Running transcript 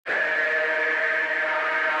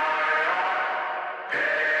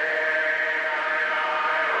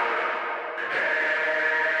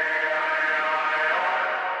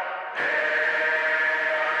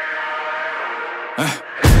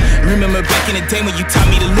Remember back in the day when you taught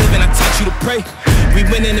me to live and I taught you to pray. We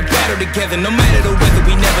went in the battle together, no matter the weather,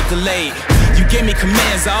 we never delayed. You gave me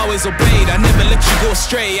commands, I always obeyed. I never let you go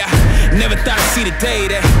astray. I never thought I'd see the day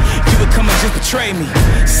that you would come and just betray me.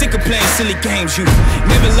 Sick of playing silly games, you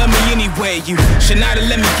never loved me anyway. You should not have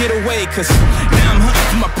let me get away, cause now I'm hunting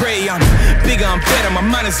for my prey. I'm bigger, I'm better, my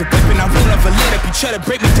mind is a weapon. I won't ever let up. You try to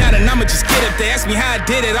break me down and I'ma just get up. They ask me how I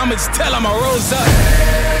did it, I'ma just tell them I rose up.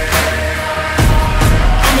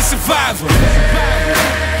 I'm a survivor,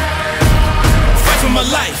 fight for my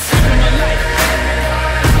life,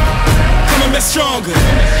 coming back stronger,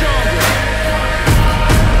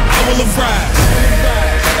 I will arise.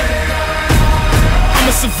 I'm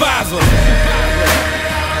a survivor,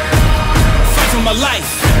 fight for my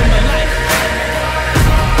life,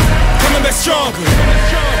 coming back stronger,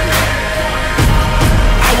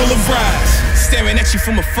 I will arise. Staring at you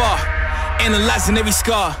from afar, analyzing every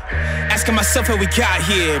scar, asking myself how we got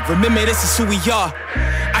here. Remember, this is who we are.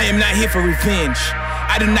 I am not here for revenge,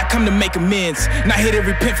 I did not come to make amends, not here to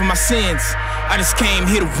repent for my sins. I just came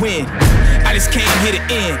here to win, I just came here to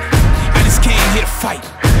end, I just came here to fight,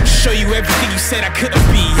 show you everything you said I couldn't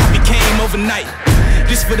be. I became overnight.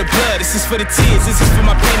 This for the blood, this is for the tears, this is for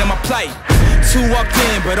my pain and my plight. Two walked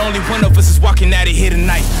in, but only one of us is walking out of here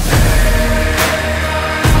tonight.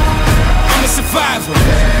 I'm a survivor,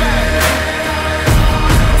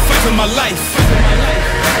 fight for my life,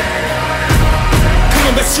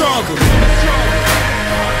 coming back stronger,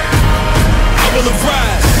 I will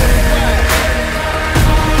arise.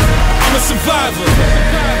 I'm a survivor,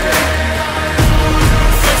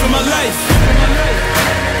 fight for my life,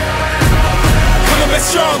 coming back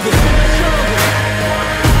stronger.